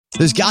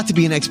There's got to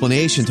be an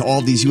explanation to all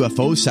of these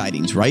UFO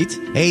sightings, right?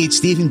 Hey, it's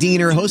Stephen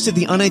Diener, host of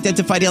the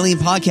Unidentified Alien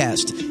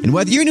Podcast. And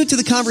whether you're new to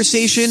the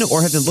conversation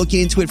or have been looking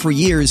into it for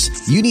years,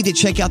 you need to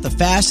check out the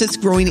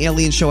fastest growing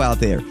alien show out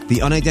there,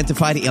 the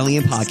Unidentified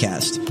Alien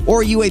Podcast,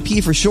 or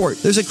UAP for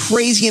short. There's a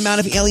crazy amount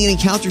of alien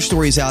encounter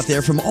stories out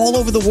there from all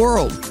over the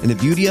world. And the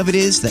beauty of it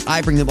is that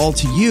I bring them all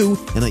to you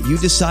and let you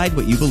decide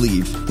what you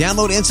believe.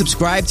 Download and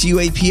subscribe to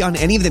UAP on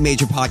any of the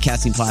major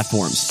podcasting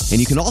platforms. And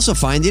you can also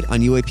find it on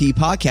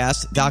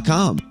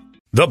UAPpodcast.com.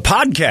 The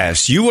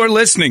podcast you are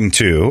listening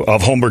to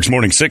of Holmberg's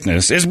Morning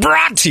Sickness is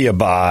brought to you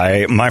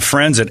by my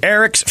friends at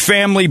Eric's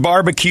Family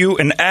Barbecue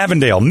in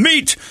Avondale.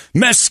 Meet,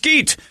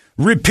 mesquite,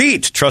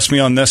 repeat. Trust me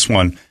on this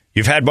one.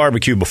 You've had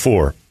barbecue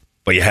before,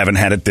 but you haven't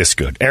had it this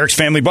good. Eric's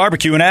Family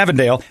Barbecue in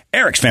Avondale,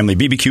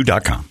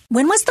 ericsfamilybbq.com.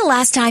 When was the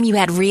last time you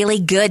had really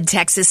good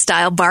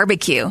Texas-style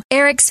barbecue?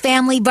 Eric's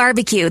Family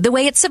Barbecue, the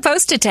way it's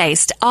supposed to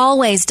taste.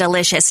 Always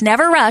delicious,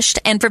 never rushed,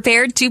 and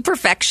prepared to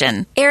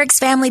perfection. Eric's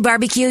Family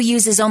Barbecue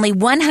uses only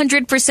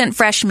 100%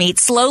 fresh meat,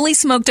 slowly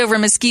smoked over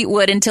mesquite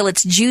wood until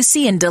it's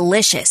juicy and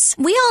delicious.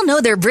 We all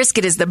know their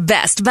brisket is the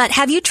best, but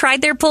have you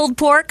tried their pulled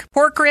pork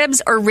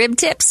ribs, or rib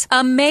tips?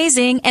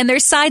 Amazing, and their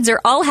sides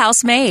are all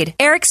house-made.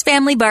 Eric's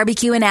Family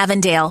Barbecue in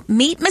Avondale.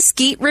 Meet,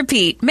 mesquite,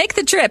 repeat. Make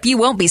the trip. You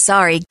won't be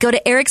sorry. Go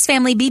to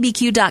ericsfamilybbq.com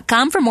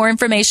for more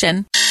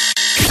information.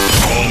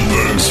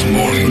 Holmberg's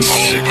Morning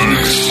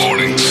Sickness.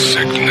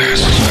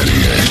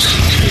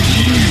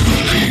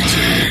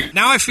 98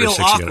 Now I feel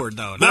awkward,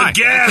 though. The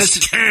gas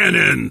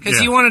cannon!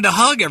 Because you wanted to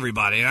hug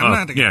everybody. And I'm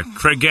not yeah,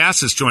 Craig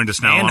Gass has joined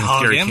us now along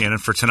with Gary Cannon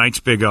for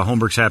tonight's big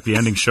Holmberg's Happy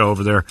Ending show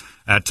over there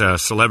at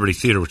Celebrity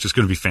Theater, which is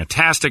going to be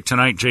fantastic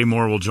tonight. Jay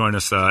Moore will join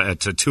us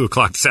at 2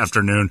 o'clock this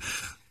afternoon.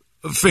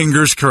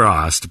 Fingers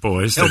crossed,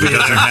 boys. That he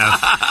doesn't have.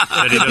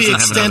 It could be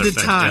extended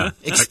time,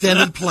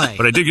 extended play.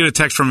 But I did get a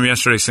text from him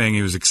yesterday saying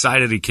he was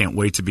excited. He can't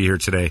wait to be here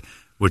today,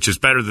 which is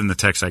better than the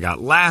text I got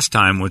last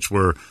time, which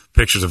were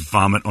pictures of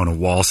vomit on a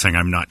wall saying,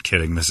 "I'm not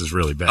kidding. This is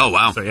really bad." Oh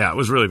wow! So yeah, it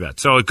was really bad.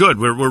 So good.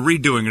 We're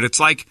redoing it.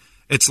 It's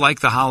like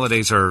the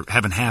holidays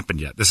haven't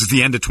happened yet. This is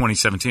the end of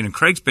 2017, and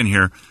Craig's been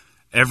here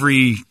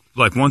every.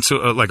 Like once,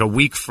 like a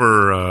week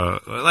for,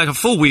 like a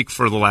full week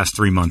for the last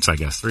 3 months, I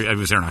guess. I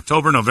was there in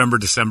October, November,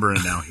 December,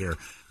 and now here.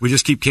 We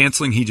just keep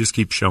canceling. He just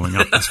keeps showing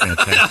up. It's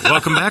fantastic.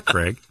 Welcome back,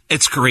 Craig.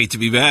 It's great to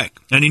be back.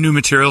 Any new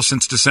material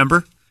since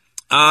December?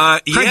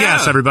 Craig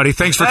Gass, everybody.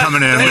 Thanks for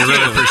coming in. We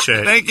really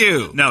appreciate it. Thank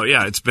you. No,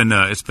 yeah, it's been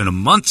a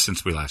month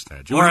since we last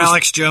had you. Or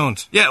Alex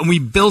Jones. Yeah, and we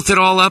built it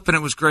all up, and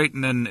it was great,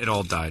 and then it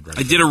all died. Right.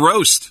 I did a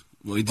roast.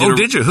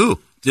 Did you? Who?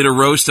 Did a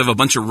roast of a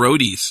bunch of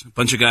roadies, a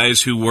bunch of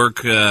guys who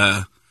work.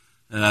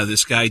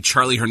 This guy,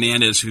 Charlie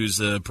Hernandez, who's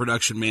the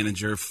production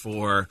manager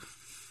for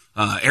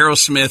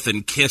Aerosmith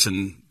and Kiss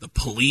and the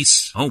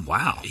Police. Oh,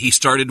 wow. He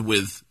started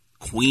with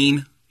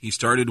Queen. He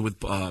started with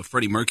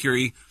Freddie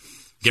Mercury.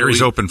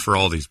 Gary's open for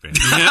all these bands.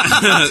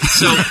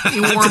 So he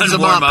warms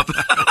them up.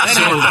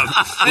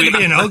 That'd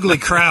be an ugly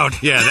crowd.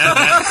 Yeah,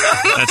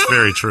 that's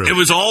very true. It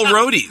was all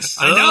roadies.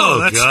 I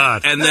know.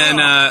 God. And then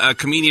a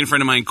comedian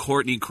friend of mine,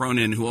 Courtney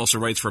Cronin, who also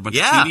writes for a bunch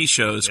of TV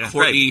shows. Yeah,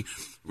 Courtney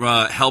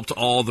helped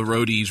all the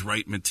roadies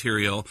write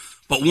material.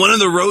 But one of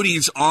the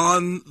roadies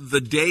on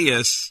the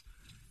dais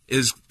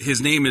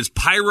his name is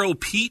Pyro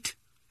Pete.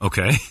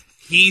 Okay.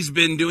 He's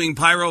been doing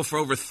pyro for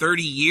over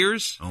 30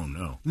 years. Oh,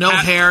 no. No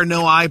hair,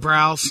 no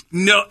eyebrows.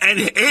 No, and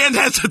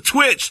has a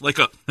twitch. He's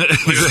got a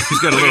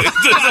little...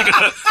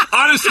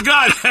 honest to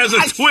God, has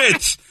a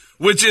twitch.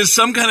 Which is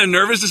some kind of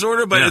nervous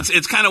disorder, but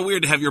it's kind of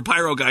weird to have your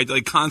pyro guy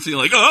like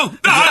constantly like,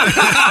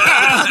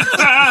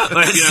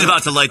 He's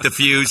about to light the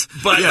fuse.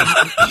 But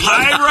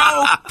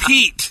Pyro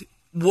Pete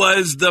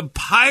was the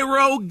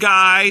pyro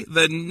guy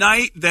the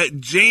night that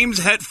James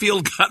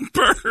Hetfield got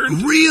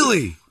burned.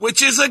 Really?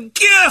 Which is a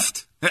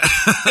gift.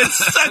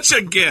 It's such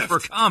a gift. For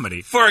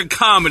comedy. For a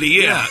comedy,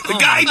 yeah. The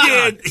guy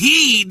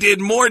did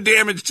more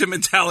damage to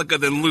Metallica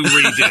than Lou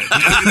Reed did.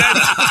 I mean,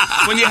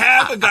 that's, when you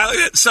have a guy like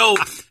that. So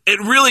it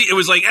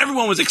was like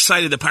everyone was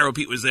excited that Pyro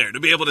Pete was there. To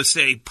be able to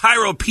say,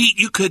 Pyro Pete,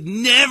 you could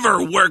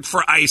never work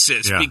for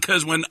ISIS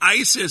because when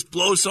ISIS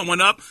blows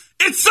someone up,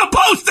 it's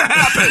supposed to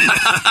happen.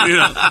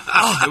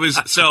 It was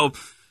so,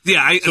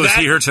 yeah. So is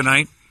he here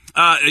tonight?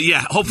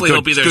 Hopefully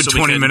he'll be there. Good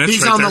 20 minutes.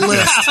 He's on the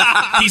list.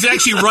 He's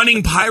actually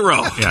running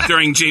pyro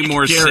during Jay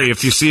Moore's Gary, set.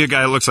 if you see a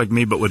guy that looks like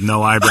me but with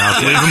no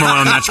eyebrows, leave him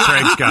alone. That's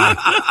Craig's guy.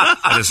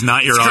 That is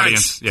not your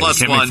audience. Yeah, you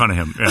can't make fun of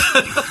him. Yeah.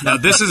 Now,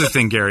 this is a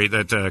thing, Gary,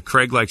 that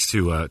Craig likes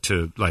to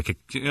like,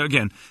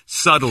 again,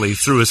 subtly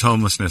through his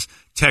homelessness,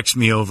 text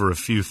me over a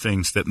few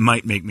things that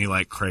might make me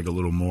like Craig a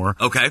little more.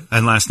 Okay.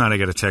 And last night I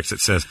got a text that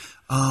says,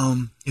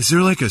 is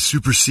there like a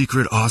super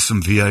secret,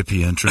 awesome VIP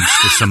entrance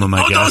for some of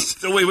my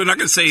guests? No, wait, we're not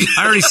going to say.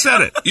 I already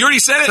said it. You already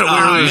said it?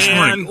 This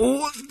morning.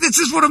 Oh, this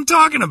is what I'm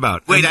talking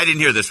about. Wait, I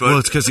didn't hear this one. Well,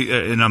 it's because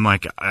and I'm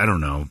like, I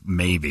don't know,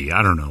 maybe.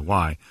 I don't know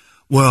why.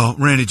 Well,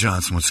 Randy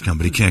Johnson wants to come,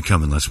 but he can't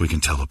come unless we can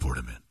teleport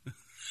him in.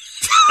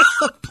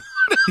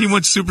 He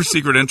wants super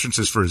secret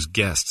entrances for his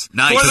guests.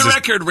 Nice. For the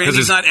record,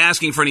 Randy's not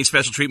asking for any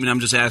special treatment. I'm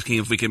just asking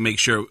if we can make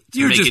sure.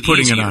 You're just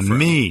putting it on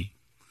me.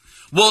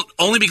 Well,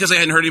 only because I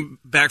hadn't heard him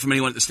back from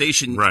anyone at the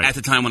station Right. at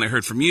the time when I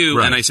heard from you,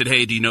 Right. and I said,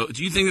 "Hey, do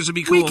you think this would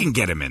be cool?" We can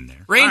get him in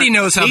there. Randy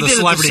knows how He the did it the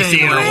celebrity same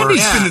theater way. works. Randy's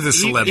Yeah. been to the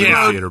celebrity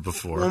Yeah. theater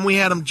before. When we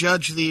had him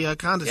judge the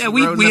contest, Yeah, he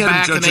we rode in had the him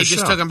back, judge and they the just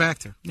show. took him back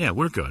there. Yeah,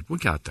 we're good. We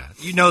got that.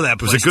 You know that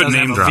It was place a good does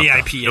name have drop. a though.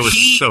 VIP. It was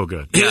He- so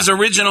good. His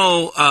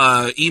original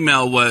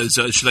email was,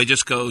 "Should I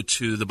just go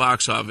to the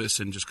box office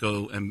and just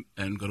go and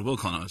go to Will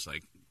Call?" And I was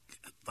like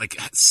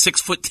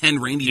 6'10"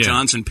 Randy Yeah.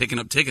 Johnson picking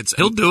up tickets.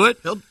 He'll do it.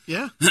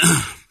 Yeah.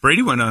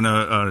 Brady went on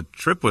a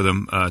trip with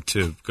him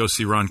to go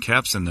see Ron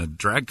Capps in the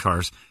drag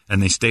cars,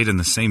 and they stayed in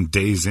the same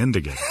Days Inn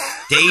together.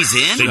 Days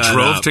in? They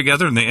drove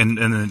together,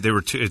 and they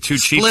were too cheap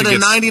Split to a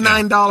get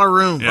 $99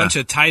 room. Yeah. Bunch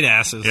of tight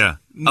asses. Yeah.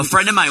 A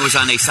friend of mine was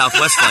on a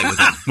Southwest flight with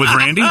him. With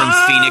Randy? From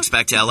Phoenix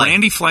back to LA.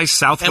 Randy flies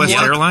Southwest And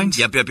what- Airlines?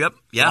 Yep.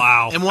 Yeah.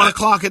 Wow. And 1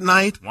 o'clock at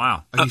night.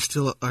 Wow.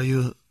 Are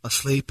you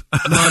asleep? No,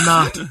 I'm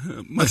not.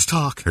 Let's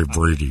talk. Hey,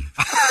 Brady.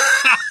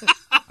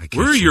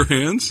 Where are your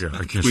hands? Yeah, I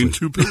guess Between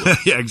two pillows.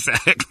 Yeah,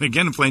 exactly.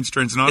 Again, the planes,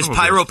 trains, and Is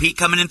automobiles. Pyro Pete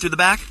coming in through the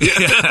back? Or is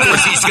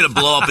he just going to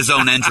blow up his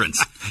own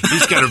entrance?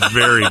 He's got a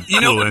very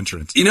cool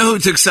entrance. You know who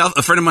took South?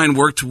 A friend of mine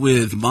worked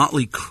with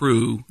Motley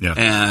Crue, Yeah.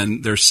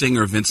 and their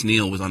singer Vince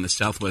Neil was on the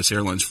Southwest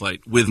Airlines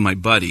flight with my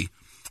buddy.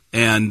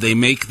 And they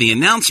make the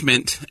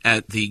announcement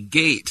at the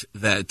gate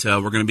that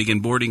we're going to begin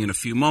boarding in a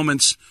few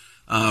moments.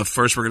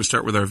 First, we're going to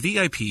start with our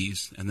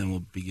VIPs, and then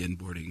we'll begin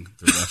boarding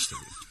the rest of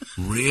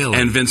you. Really?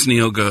 And Vince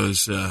Neil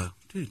goes,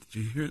 "Dude, did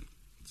you hear it?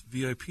 It's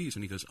VIPs."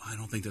 And he goes, "I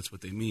don't think that's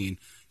what they mean.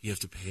 You have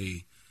to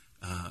pay."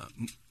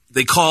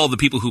 They call the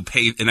people who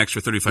pay an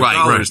extra $35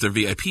 Right. their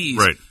VIPs.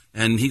 Right.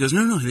 And he goes,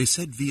 no, they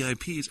said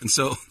VIPs. And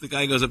so the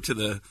guy goes up to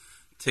the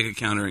ticket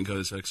counter and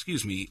goes,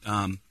 "Excuse me,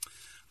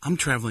 I'm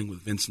traveling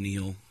with Vince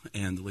Neil."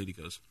 And the lady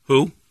goes,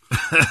 "Who?"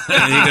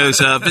 And he goes,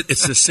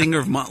 "It's the singer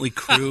of Motley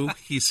Crue.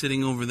 He's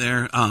sitting over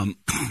there.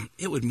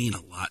 It would mean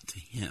a lot to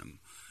him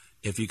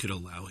if you could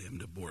allow him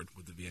to board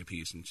with the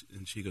VIPs."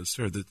 And she goes,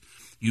 "Sir,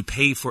 you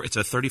pay for it's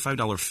a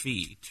 $35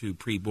 fee to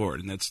pre-board,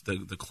 and that's the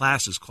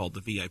class is called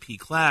the VIP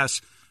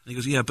class." And he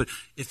goes, "Yeah, but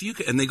if you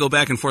could," and they go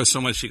back and forth so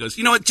much. She goes,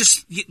 "You know what?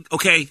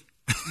 Okay,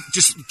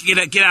 just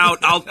get out.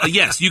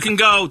 Yes, you can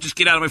go. Just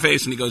get out of my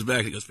face." And he goes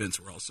back. He goes, "Vince,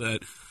 we're all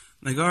set."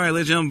 And I go, "All right,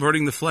 ladies and gentlemen,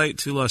 boarding the flight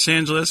to Los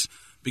Angeles,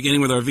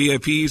 beginning with our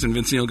VIPs." And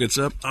Vince Neil gets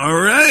up. "All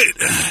right."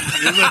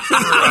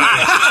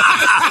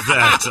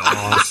 That's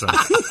awesome.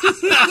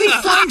 He's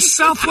flying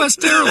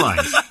Southwest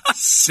Airlines.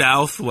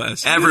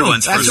 Southwest.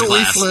 Everyone's That's first what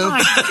we class. flew.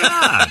 My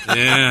God.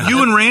 Yeah.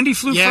 You and Randy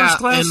flew Yeah, first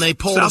class? and they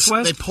pulled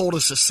Southwest?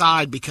 us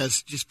aside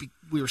because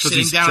we were sitting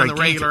he's down in the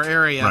gigantic. regular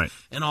area, Right.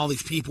 and all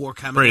these people were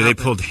coming. Brady, up they and-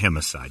 pulled him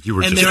aside. You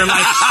were and just... they were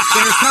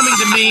coming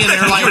to me, and they're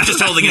You were like,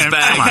 just holding his Yeah,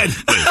 bag. come on,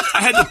 please.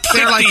 I had to kick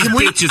They're like, these "Can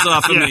we-" bitches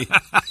off of me.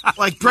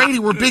 like, "Brady,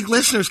 we're big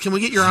listeners. Can we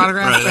get your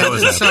autograph?" Right, that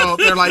was And so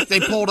they're like, they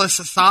pulled us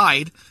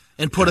aside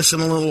and put us in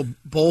a little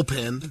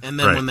bullpen, and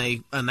then Right. when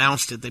they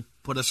announced it, they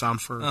put us on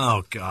first.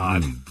 Oh,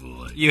 God.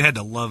 boy. You had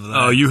to love that.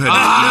 Oh, you had to eat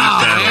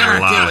Oh, that Eric,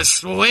 alive. it was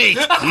sweet.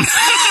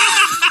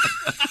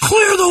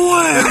 Clear the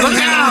way.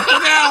 Look out!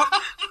 Look out!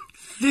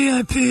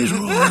 VIPs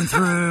rolling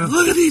through.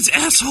 Look at these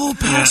asshole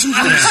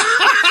passengers.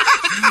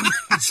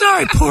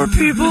 Sorry, poor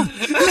people.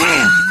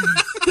 Man,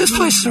 this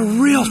place is a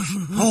real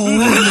hole.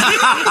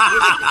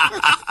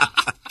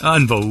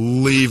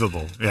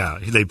 Unbelievable. Yeah,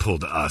 they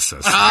pulled us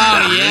aside.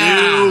 Oh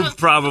yeah. You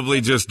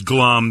probably just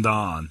glommed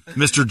on.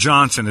 Mr.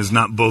 Johnson is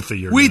not both of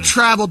your We names.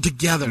 traveled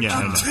together. Yeah,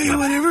 I know. Tell you,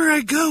 whenever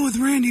I go with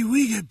Randy,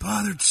 we get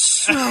bothered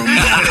so much.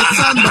 It's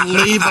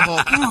unbelievable.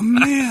 Oh,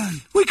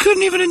 man. We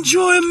couldn't even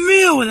enjoy a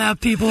meal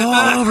without people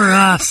all over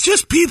us.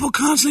 Just people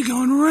constantly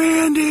going,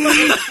 Randy.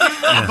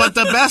 But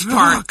the best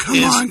part Come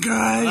is on,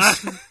 guys.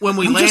 when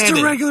we I'm landed.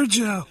 just a regular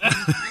Joe.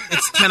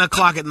 It's 10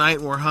 o'clock at night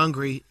and we're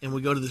hungry and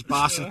we go to this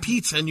Boston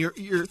Pizza and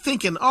you're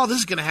thinking, oh, this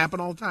is going to happen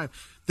all the time.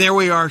 There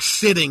we are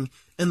sitting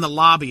in the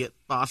lobby at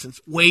Boston's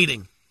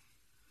waiting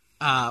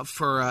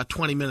for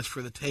 20 minutes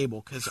for the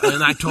table.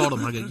 And I told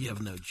him, I go, you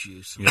have no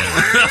juice.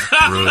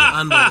 Brutal.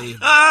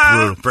 Unbelievable.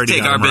 Brutal. Brady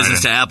Take got our him right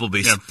business in. to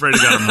Applebee's. Yeah, Brady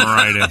got him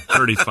right in.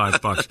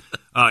 $35.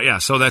 Yeah,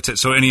 so that's it.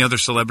 So any other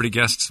celebrity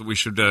guests that we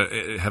should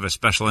have a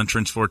special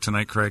entrance for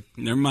tonight, Craig?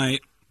 There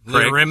might.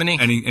 Craig? Leah Remini?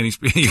 Any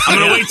I'm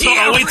gonna wait till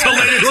I'll wait till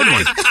later Good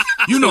today. one.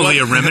 You know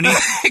Leah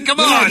Remini. Come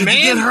Yeah, on, did man.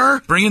 you get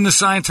her? Bring in the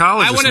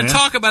Scientologist, I want to man.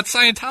 talk about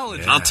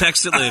Scientology. I'll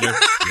text it later.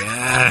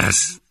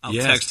 Yes. I'll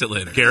Yes. text it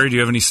later. Gary, do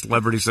you have any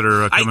celebrities that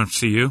are coming to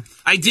see you?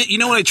 I did. You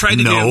know what I tried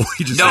to No. do?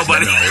 He just no, said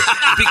but no.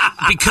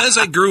 because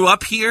I grew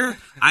up here,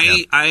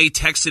 I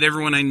texted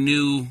everyone I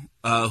knew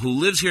who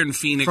lives here in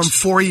Phoenix From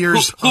 4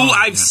 years. who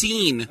I've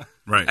seen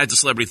Right. at the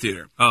Celebrity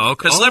Theater. Oh,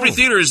 okay. Because Celebrity Oh.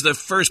 Theater is the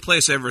first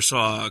place I ever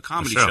saw a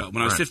comedy A show, show.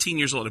 When I was right. 15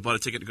 years old, I bought a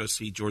ticket to go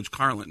see George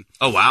Carlin.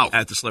 Oh, wow.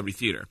 At the Celebrity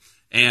Theater.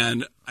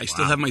 And I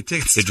still have my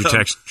tickets. Did you still.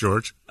 text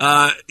George?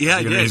 Yeah,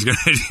 I did.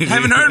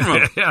 Haven't heard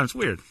from him. Yeah, it's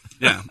weird.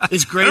 Yeah.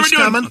 Is Grace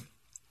coming?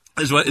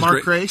 Is what? Is Mark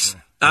great. Grace?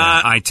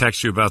 I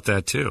text you about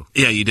that, too.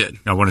 Yeah, you did.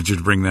 I wanted you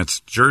to bring that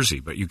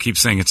jersey, but you keep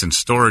saying it's in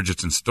storage.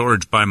 It's in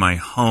storage by my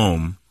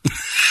home.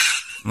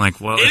 I'm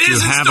like, well, It if you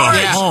is in have storage.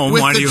 a home,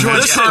 With why the do you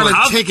George have Carlin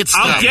I'll- ticket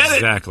I'll stubs. get it.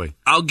 Exactly.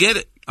 I'll get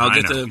it.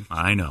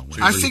 I know.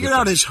 I figured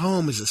out his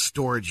home is a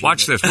storage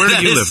Watch unit. this. Where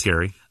do you live,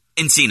 Gary?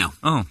 Encino.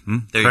 Oh,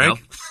 There Craig? you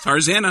go.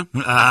 Tarzana.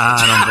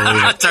 I don't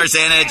believe it.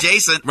 Tarzana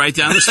adjacent. Right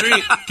down the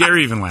street.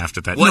 Gary even laughed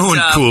at that. What, no one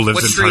cool lives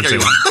what in street are you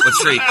Tarzana. on? What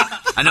street?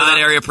 I know that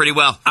area pretty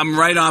well. I'm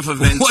right off of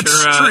Ventura. What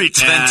street?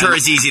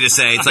 Ventura's easy to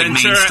say. It's like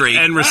Ventura Main Street.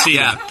 and Reseda.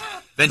 Yeah.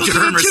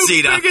 Ventura and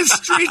Reseda.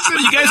 Biggest streets in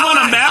You guys want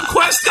a map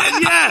quest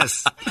then?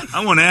 Yes.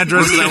 I want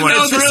addresses. I want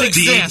know this deeds.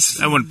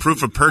 exists? I want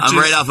proof of purchase. I'm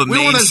right off of We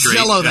Main want to Street.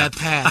 Zello that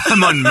path.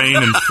 I'm on Main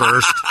and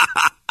First.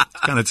 It's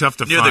kind of tough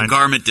to Near find. the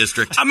Garment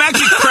District. I'm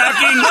actually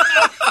cracking.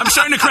 I'm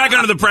starting to crack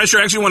under the pressure.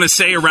 I actually want to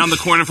say around the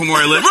corner from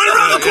where I live. Right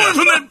around the corner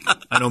from there.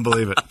 I don't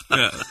believe it.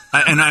 Yeah.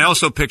 And I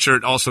also picture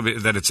it also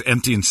that it's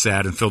empty and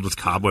sad and filled with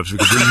cobwebs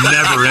because you're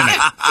never in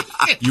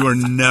it. You are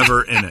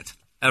never in it.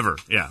 Ever.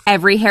 Yeah.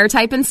 Every hair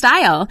type and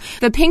style.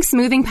 The Pink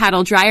Smoothing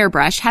Paddle Dryer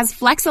Brush has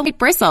flexible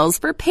bristles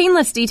for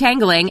painless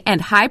detangling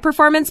and high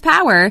performance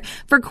power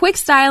for quick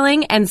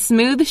styling and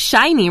smooth,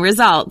 shiny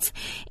results.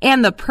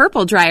 And the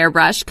Purple Dryer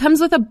Brush comes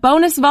with a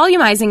bonus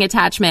volumizing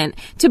attachment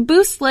to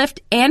boost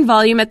lift and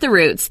volume at the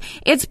roots.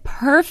 It's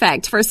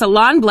perfect for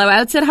salon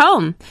blowouts at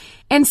home.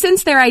 And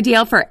since they're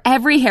ideal for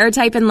every hair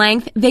type and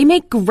length, they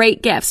make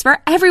great gifts for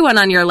everyone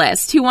on your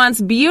list who wants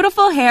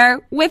beautiful hair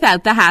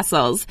without the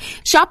hassles.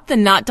 Shop the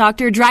Knot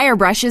Doctor dryer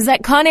brushes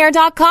at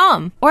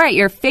Conair.com Or at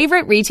your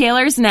favorite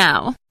retailers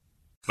now.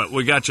 But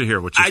we got you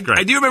here, which is great.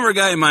 I do remember a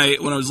guy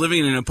when I was living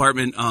in an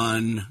apartment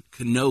on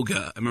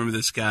Canoga. I remember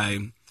this guy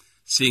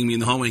seeing me in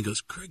the hallway and goes,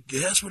 "Craig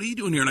Gass, what are you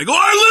doing here?" And I go,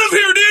 "I live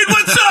here, dude.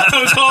 What's up?"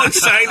 I was all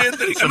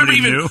excited. I remember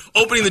even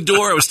opening the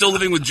door. I was still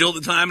living with Jill at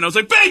the time, and I was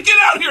like, "Babe, get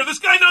out here. This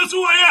guy knows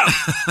who I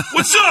am.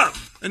 What's up?"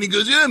 And he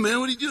goes, "Yeah, man,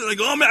 what are you doing?" And I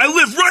go, "Oh, man, I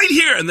live right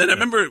here." And then I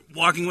remember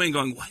walking away and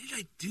going, "Why did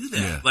I do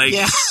that?"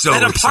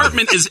 That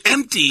apartment is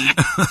empty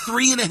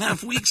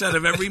 3.5 weeks out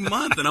of every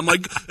month. And I'm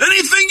like,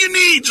 "Anything you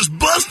need, just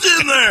bust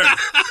in there.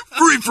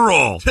 Free for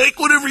all. Take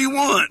whatever you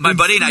want." My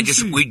buddy and I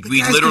we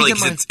literally,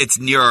 because it's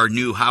near our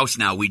new house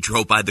now, we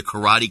drove by the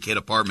Karate Kid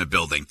apartment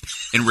building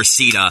in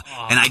Reseda,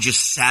 and I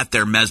just sat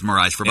there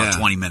mesmerized for about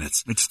 20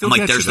 minutes. It still I'm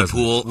like, gets "There's you, the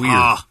pool."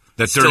 Weird.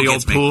 That still dirty old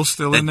gets me. pool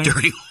still in That there?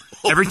 dirty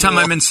old Every time pool.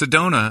 I'm in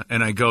Sedona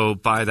and I go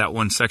by that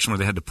one section where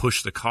they had to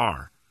push the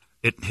car,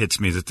 it hits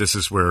me that this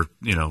is where,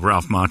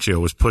 Ralph Macchio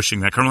was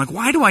pushing that car. I'm like,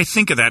 why do I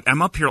think of that?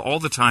 I'm up here all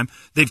the time.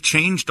 They've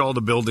changed all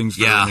the buildings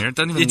that are in there. It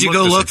doesn't even Did you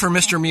go look for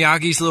Mr.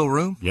 Miyagi's little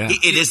room? Yeah.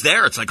 It is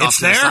there. It's like off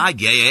to the there?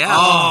 side. Yeah.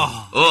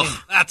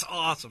 Oh, that's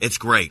awesome. It's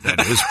great. That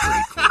is pretty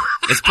cool.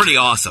 It's pretty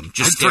awesome. I'd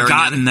Just staring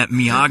forgotten at it. that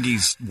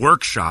Miyagi's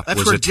workshop That's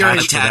was where Gary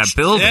attached to that attached.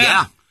 building.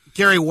 Yeah.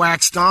 Gary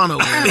waxed on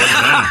over there.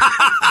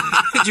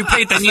 Did you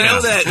paint the And you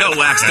know that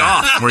waxed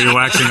off. Were you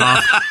waxing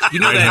off? You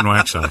know Right that- hand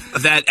wax off.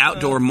 that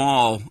outdoor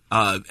mall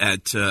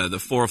at the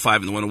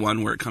 405 and the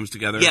 101 where it comes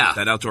together? Yeah.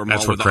 That outdoor mall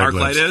That's where where the Craig arc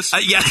light lives.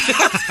 is? Yeah.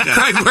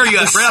 Craig, where are you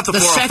at? Right off the The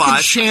second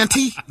 405.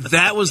 shanty.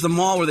 That was the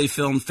mall where they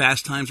filmed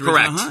Fast Times at Ridgemont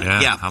Correct. High.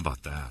 Yeah. Yeah. How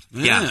about that?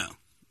 Yeah.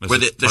 Was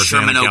Where it the Tarzana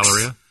Sherman Oaks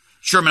Galleria?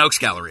 Sherman Oaks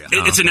Galleria.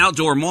 It's an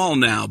outdoor mall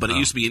now, but it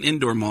used to be an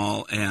indoor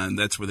mall, and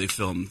that's where they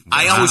filmed.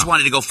 I always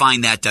wanted to go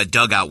find that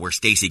dugout where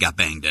Stacy got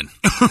banged in.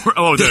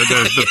 Oh,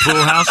 the pool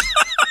house?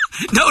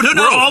 No.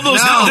 Where all those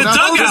the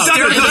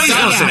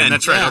dugout.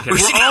 That's right. Okay.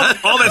 Where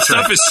all that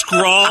stuff is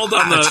scrawled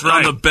on That's the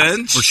right. on the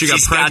bench. Where she got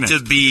She's pregnant. got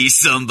to be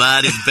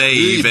somebody's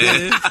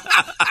baby.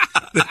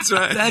 That's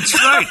right. That's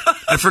right.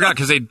 I forgot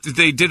because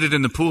they did it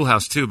in the pool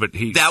house too, but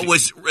That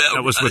was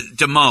with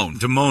Damone.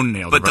 Damone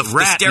nailed But it. the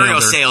Rat stereo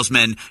nailed her.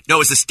 salesman, no, it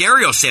was the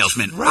stereo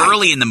salesman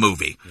early in the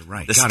movie. You're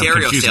right. The God, I'm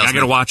stereo confusing. salesman. I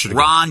gotta watch it again.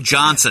 Ron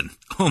Johnson.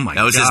 Oh my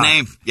god, That was his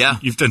name. Yeah.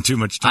 You've done too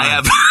much time. I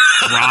have.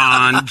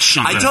 Ron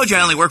Johnson. I told you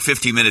I only work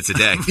 15 minutes a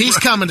day. He's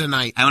coming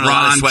tonight. I own a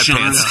lot of Ron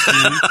sweatpants.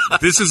 Johnson.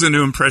 This is a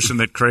new impression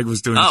that Craig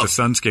was doing at the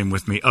Suns game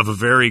with me of a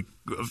very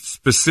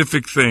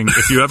specific thing.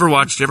 If you ever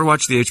watched the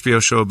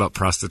HBO show about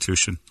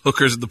prostitution?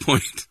 Hookers at the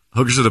Point.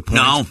 Hookers of the Point.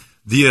 No.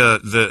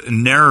 The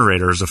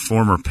narrator is a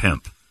former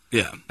pimp.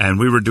 Yeah. And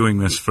we were doing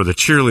this for the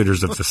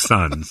cheerleaders of the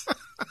Suns,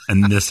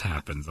 and this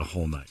happened the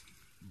whole night.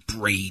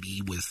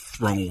 Brady was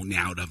thrown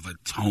out of a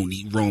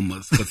Tony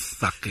Roma's for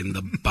sucking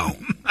the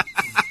bone.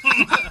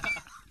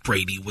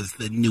 Brady was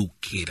the new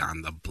kid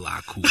on the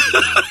block who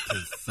loved to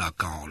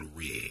suck on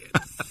ribs.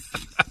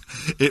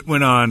 It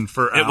went on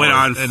for hours. It went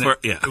on and for-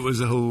 it was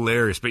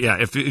hilarious. But yeah,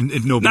 if nobody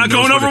Not knows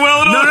going what over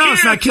well at all No, here.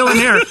 it's not killing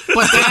here.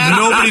 But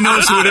nobody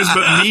knows who it is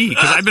but me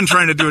because I've been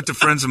trying to do it to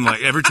friends. I'm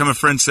like, every time a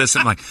friend says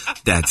something, I'm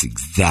like, that's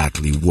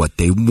exactly what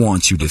they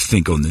want you to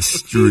think on the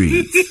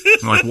street.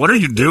 I'm like, what are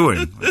you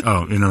doing? Like,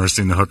 oh, you never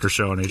seen the Hooker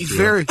Show on HBO? He's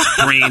very.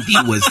 Brandy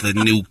was the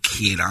new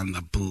kid on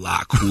the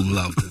block who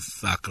loved to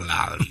suck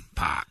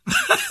lollipop.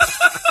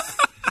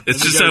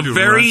 It's just gotta a do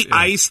very Rush, yeah.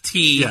 iced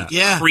tea,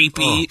 Yeah.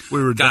 creepy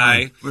we were guy.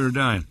 dying. We were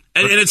dying.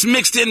 And it's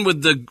mixed in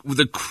with the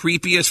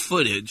creepiest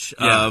footage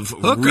of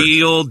Hooker.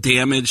 real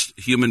damaged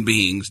human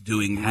beings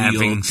doing Having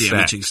real sex.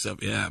 damaging stuff.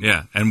 Yeah.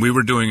 Yeah, and we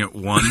were doing it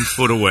 1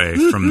 foot away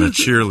from the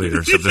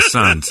cheerleaders of the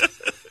Suns.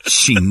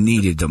 She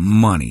needed the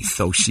money,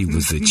 so she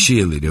was a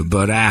cheerleader,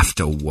 but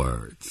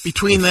afterwards.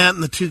 Between that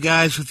and the two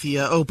guys with the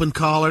open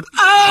collared,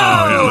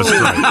 that was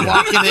great.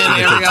 walking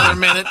in every other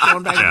minute,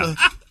 going back to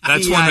the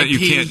That's VIP. one that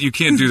you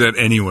can't do that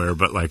anywhere,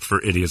 but like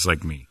for idiots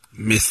like me.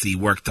 Missy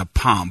worked the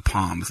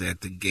pom-poms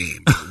at the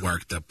game, but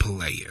worked the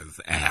players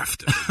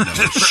after. No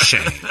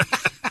shame.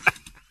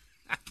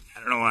 I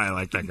don't know why I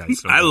like that guy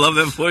so much. I love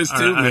that voice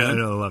too, I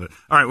man. love it.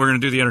 All right, we're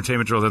going to do the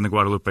entertainment drill, then the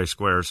Guadalupe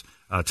Squares.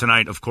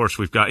 Tonight, of course,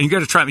 we've got... You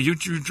got to try... You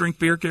drink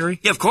beer, Gary?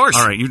 Yeah, of course.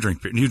 All right, you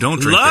drink beer. You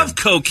don't drink Love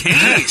beer. cocaine.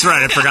 That's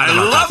right, I forgot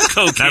about love that.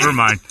 cocaine. Never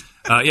mind.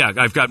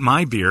 I've got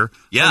my beer.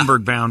 Yeah.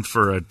 Homburg bound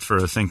for a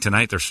thing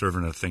tonight. They're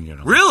serving a thing.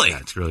 Really? Yeah,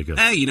 it's really good.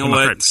 Hey, you know Come on,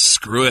 what? Craig.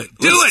 Screw it.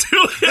 Do it.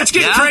 Let's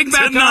get Yeah, Craig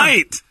back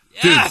tonight.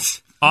 Dude,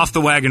 Yes. off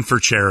the wagon for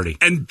charity.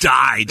 And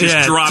die.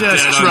 Just drop dead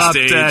on drop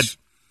stage. dead.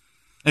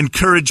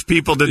 Encourage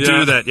people to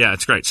do that. Yeah,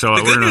 it's great. So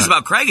The good news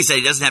about Craig is that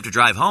he doesn't have to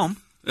drive home.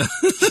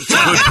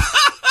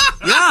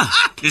 Yeah.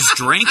 Just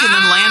drink and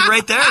then land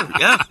right there.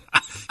 Yeah.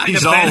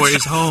 he's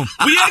always home.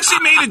 We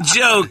actually made a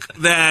joke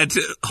that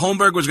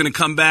Holmberg was going to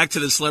come back to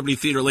the Celebrity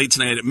Theater late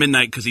tonight at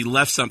midnight because he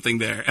left something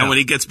there. And when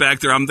he gets back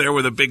there, I'm there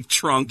with a big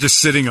trunk. Just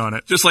sitting on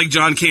it. Just like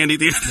John Candy.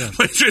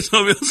 What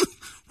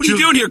are you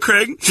doing here,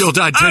 Craig? Jill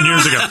died 10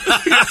 years ago.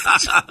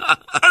 I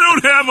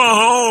don't have a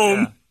home.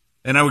 Yeah.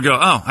 And I would go,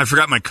 oh, I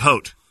forgot my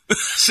coat.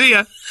 See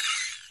ya.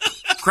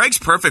 Craig's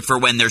perfect for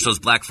when there's those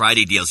Black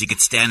Friday deals. He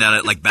could stand out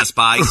at like Best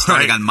Buy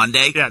starting on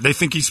Monday. Yeah, they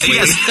think he's He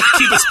has-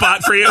 Keep a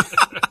spot for you.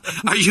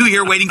 Are you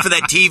here waiting for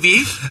that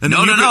TV? And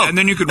No. And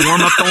then you could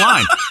warm up the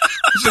line.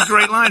 It's a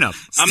great lineup.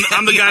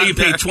 I'm the guy you Standing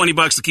pay out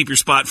 $20 to keep your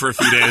spot for a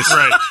few days.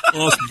 Right.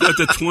 Well, at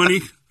the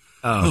 20.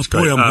 Oh, it's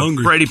boy, great. I'm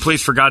hungry. Brady,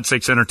 please, for God's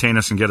sakes, entertain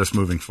us and get us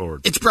moving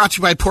forward. It's brought to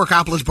you by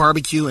Porkopolis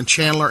Barbecue in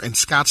Chandler and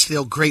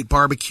Scottsdale. Great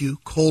barbecue,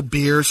 cold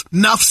beers.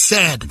 Enough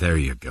said. There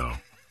you go.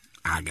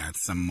 I got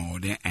some more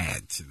to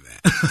add to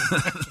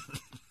that.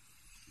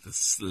 The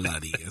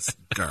sluttiest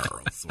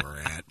girls were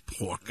at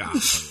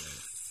Porkopolis.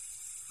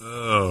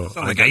 Oh,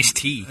 Like iced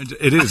tea.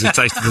 It is.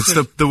 It's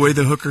the way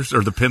the hookers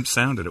or the pimps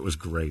sounded. It was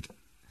great.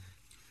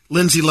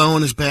 Lindsay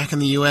Lohan is back in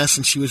the U.S.,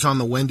 and she was on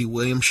the Wendy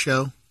Williams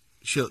show.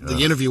 The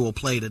interview will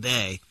play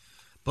today.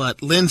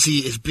 But Lindsay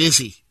is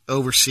busy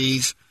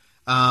overseas.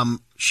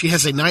 She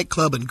has a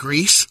nightclub in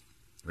Greece.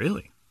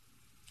 Really?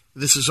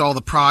 This is all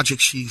the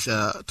projects she's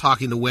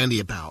talking to Wendy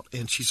about.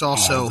 And she's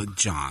also... All the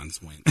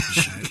Johns went to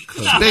that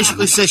club. She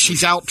basically says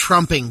she's out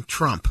trumping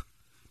Trump.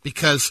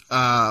 Because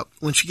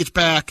when she gets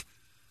back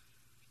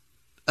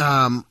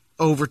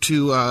over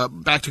to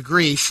back to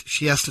Greece,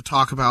 she has to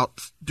talk about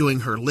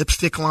doing her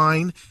lipstick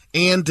line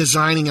and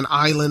designing an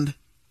island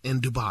in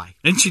Dubai.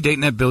 Isn't she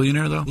dating that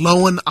billionaire, though?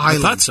 Lohan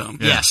Island. thought so. Yeah.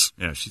 Yes.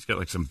 Yeah, she's got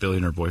like some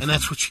billionaire boyfriend. And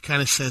that's what she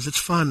kind of says. It's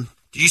fun.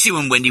 Did you see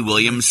when Wendy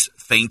Williams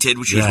fainted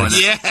when she was Yes. running?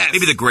 Yes.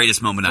 Maybe the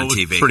greatest moment on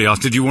TV. Pretty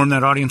awesome. Did you warm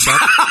that audience up?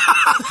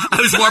 I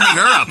was warming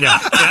her up. Yeah.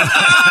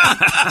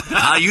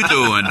 How you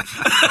doing?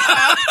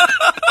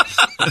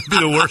 That'd be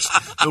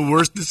the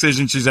worst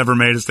decision she's ever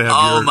made is to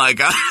have My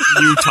God.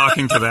 you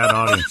talking to that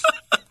audience.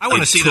 I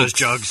want to see those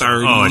jugs.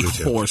 30 Oh, I do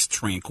too. horse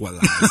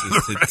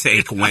tranquilizers to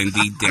take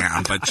Wendy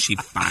down, but she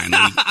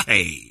finally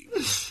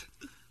caved.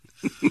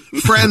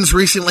 Friends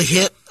recently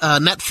hit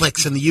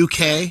Netflix in the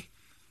UK,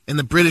 and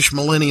the British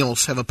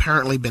millennials have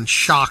apparently been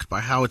shocked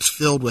by how it's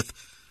filled with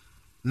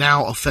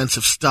now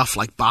offensive stuff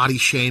like body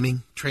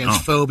shaming,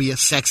 transphobia,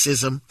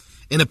 sexism,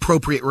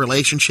 inappropriate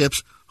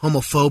relationships,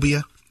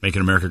 homophobia.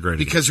 Making America great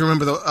again. Because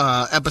remember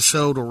the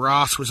episode where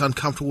Ross was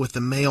uncomfortable with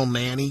the male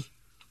nanny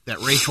that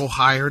Rachel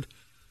hired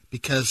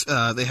because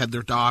they had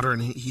their daughter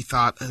and he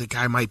thought the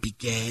guy might be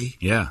gay.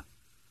 Yeah.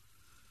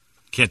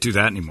 Can't do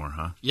that anymore,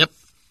 huh? Yep.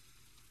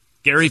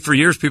 Gary, for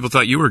years people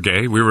thought you were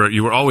gay.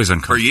 You were always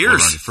uncomfortable. For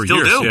years. around you. For Still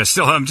years. do. Yeah,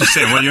 still. I'm just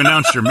saying. Well, you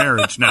announced your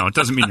marriage now. It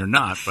doesn't mean you're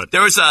not. But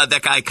There was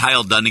that guy,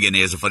 Kyle Dunnigan. He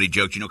has a funny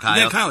joke. You know Kyle?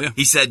 Yeah, Kyle, yeah.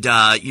 He said,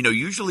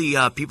 usually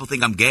people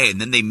think I'm gay, and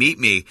then they meet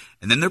me,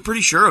 and then they're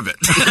pretty sure of it.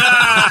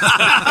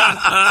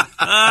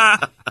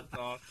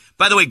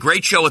 By the way,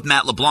 great show with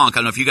Matt LeBlanc. I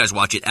don't know if you guys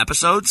watch it.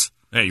 Episodes?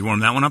 hey, you warm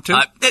that one up too?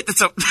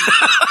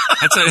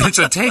 It's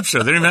a tape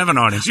show. They don't even have an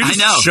audience. You I just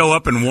know. show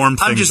up and warm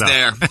things I'm just up.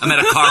 there. I'm at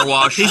a car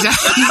wash. He's out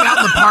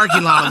in the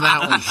parking lot on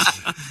that one.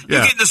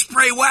 You're getting the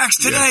spray wax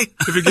today.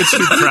 If it gets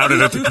too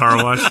crowded at the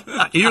car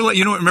wash.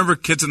 You know, remember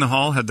Kids in the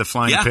Hall had the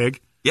flying Yeah.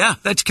 pig? Yeah.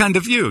 That's kind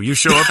of you. You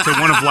show up to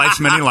one of life's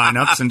many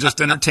lineups and just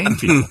entertain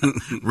people.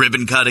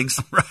 Ribbon cuttings.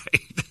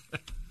 Right.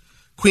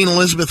 Queen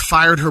Elizabeth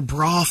fired her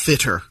bra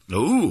fitter.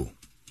 Ooh.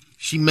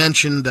 She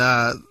mentioned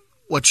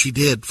what she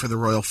did for the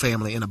royal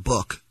family in a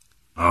book.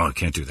 Oh, I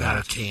can't do Got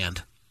her that.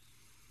 canned.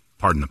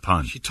 Pardon the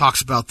pun. She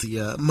talks about the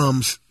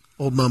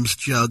old mum's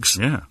jugs.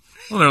 Yeah.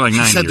 Well, they're like She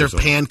 90 said they're years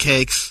old.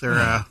 pancakes. They're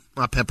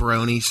not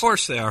pepperonis. Of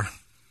course they are.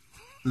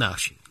 No,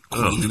 she.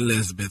 Queen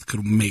Elizabeth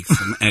could make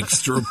some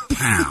extra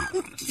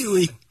pounds.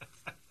 Huey.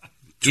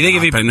 You think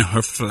if you Dropping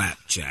her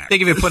flapjack.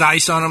 think if you put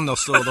ice on them,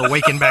 they'll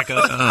waken back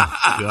up?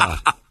 Oh,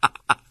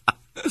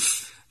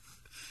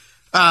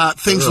 God.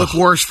 Things look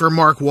worse for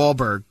Mark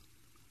Wahlberg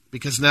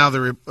because now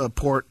the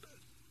report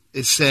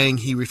is saying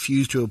he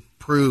refused to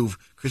prove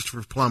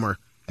Christopher Plummer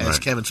as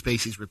Right. Kevin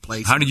Spacey's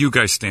replacement. How do you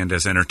guys stand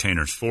as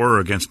entertainers, for or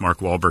against Mark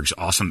Wahlberg's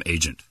awesome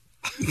agent?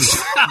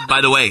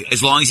 By the way,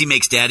 as long as he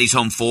makes Daddy's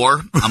Home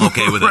 4, I'm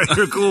okay with it. Right,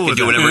 you're cool He with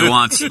can do that. whatever he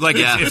wants. Like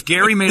if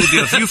Gary made a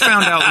deal, if you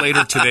found out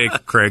later today,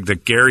 Craig,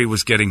 that Gary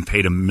was getting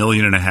paid $1.5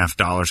 million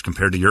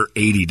compared to your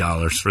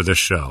 $80 for this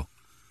show,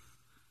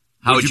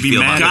 How would you be feel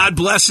mad? about God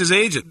bless his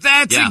agent.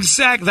 That's Yeah.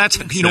 exact. That's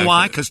you know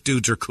why? Because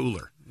dudes are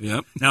cooler.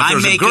 Yep. Now, if I'm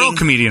there's a girl making-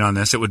 comedian on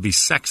this, it would be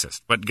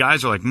sexist. But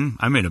guys are like,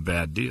 I made a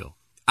bad deal.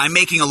 I'm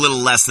making a little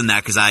less than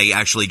that because I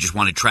actually just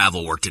wanted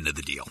travel worked into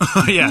the deal.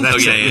 Yeah,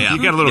 that's yeah, it. yeah, yeah.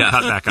 You got a little Yeah.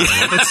 cutback on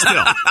that. But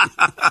still.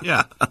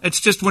 Yeah. It's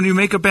just when you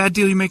make a bad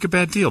deal, you make a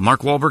bad deal.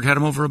 Mark Wahlberg had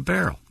him over a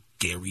barrel.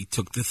 Gary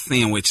took the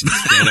sandwich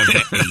instead of the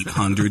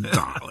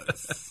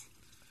 $800.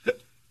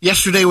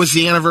 Yesterday was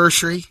the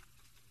anniversary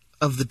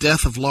of the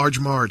death of Large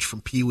Marge from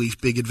Pee-wee's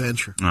Big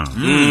Adventure.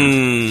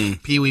 Oh.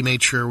 Pee-wee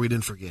made sure we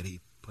didn't forget. He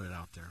put it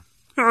out there.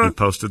 He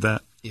posted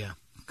that? Yeah.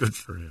 Good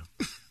for him.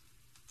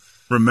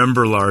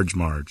 Remember Large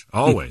Marge.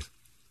 Always.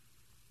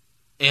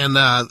 And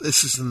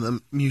this is in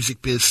the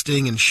music biz.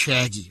 Sting and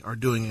Shaggy are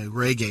doing a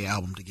reggae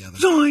album together.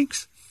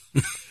 Zoinks.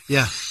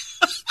 Yeah.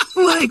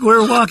 Like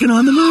we're walking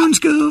on the moon,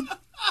 Scoob.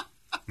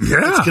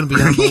 Yeah. It's going to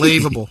be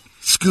unbelievable.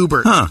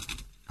 Scoobert. Huh.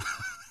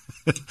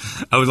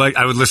 I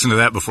would listen to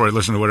that before I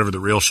listen to whatever the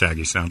real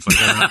Shaggy sounds like.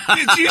 I don't know.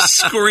 Did you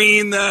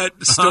screen that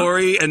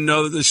story and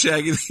know the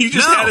Shaggy? You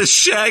just No. had a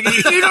Shaggy.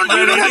 You don't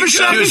have a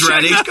Shaggy. He was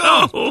ready.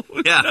 No.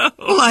 Yeah.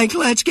 Like,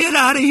 let's get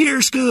out of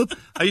here, Scoop.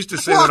 I used to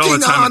say that all the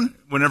Walking time. on.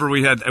 Whenever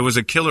we had, it was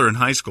a killer in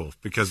high school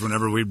because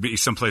whenever we'd be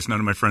someplace none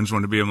of my friends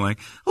wanted to be, I'm like,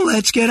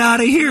 let's get out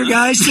of here,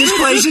 guys. This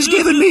place is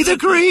giving me the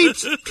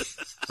creeps.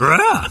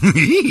 Rah.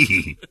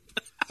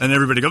 And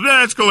everybody goes,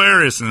 that's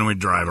hilarious. And then we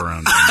drive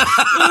around.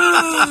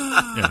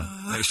 Yeah.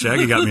 Like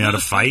Shaggy got me out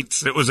of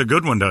fights. It was a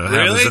good one to have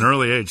Really? as an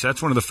early age.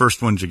 That's one of the first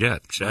ones you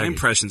get. My Shaggy.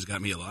 impressions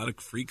got me a lot of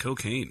free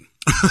cocaine.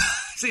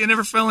 See, I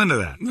never fell into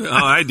that.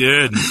 Oh, I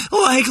did.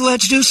 Like,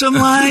 let's do some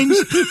lines.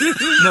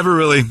 Never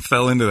really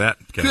fell into that.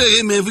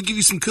 Hey, man, if we give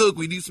you some coke,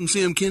 we do some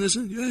Sam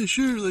Kinison. Yeah,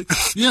 sure. Like,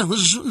 yeah,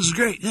 this is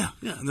great. Yeah,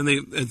 yeah. And then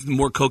the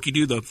more coke you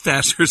do, the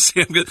faster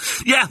Sam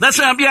goes. Yeah, that's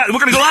yeah. We're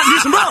gonna go out and do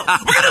some blow.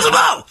 We're gonna do some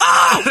blow.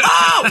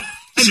 Oh.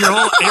 And your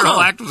whole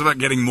act was about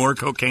getting more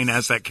cocaine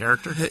as that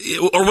character?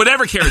 Or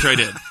whatever character I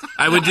did.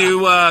 I would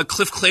do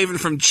Cliff Clavin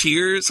from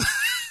Cheers.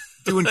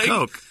 Doing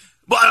coke.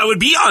 Well, I would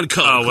be on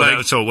coke. Oh,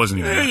 well, so it wasn't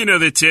even that. You know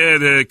that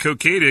the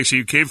cocaine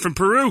actually came from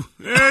Peru.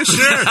 Yeah,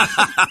 sure.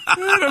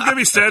 Don't get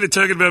me started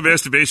talking about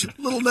masturbation.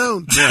 Little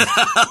known. Yeah.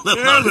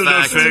 little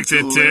fact. fact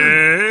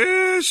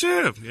that,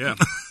 sure. Yeah.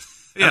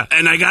 Yeah.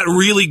 And I got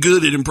really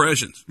good at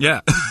impressions.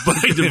 Yeah. But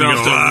I You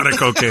developed got a lot of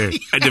cocaine.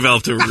 I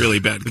developed a really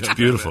bad coke.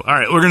 Beautiful. All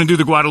right, we're going to do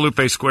the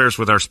Guadalupe Squares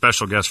with our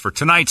special guest for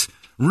tonight's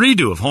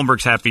redo of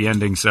Holmberg's Happy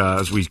Endings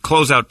as we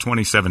close out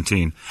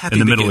 2017 Happy in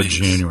the middle of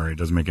beginnings. January. It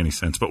doesn't make any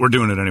sense, but we're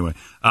doing it anyway.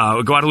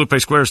 Guadalupe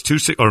Squares,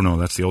 that's the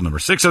old number.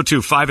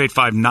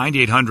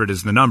 602-585-9800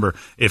 is the number.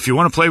 If you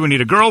want to play, we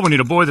need a girl, we need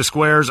a boy. The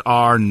Squares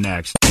are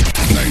next.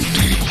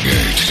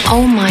 98.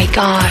 Oh my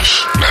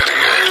gosh.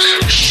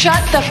 98.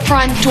 Shut the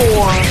front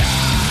door.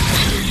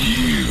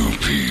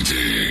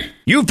 UPD.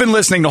 You've been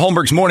listening to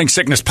Holmberg's Morning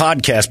Sickness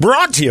Podcast,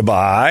 brought to you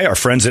by our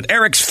friends at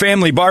Eric's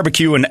Family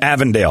Barbecue in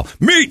Avondale.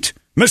 Meet,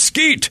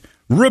 mesquite,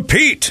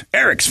 repeat.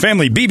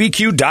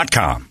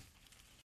 Eric'sFamilyBBQ.com.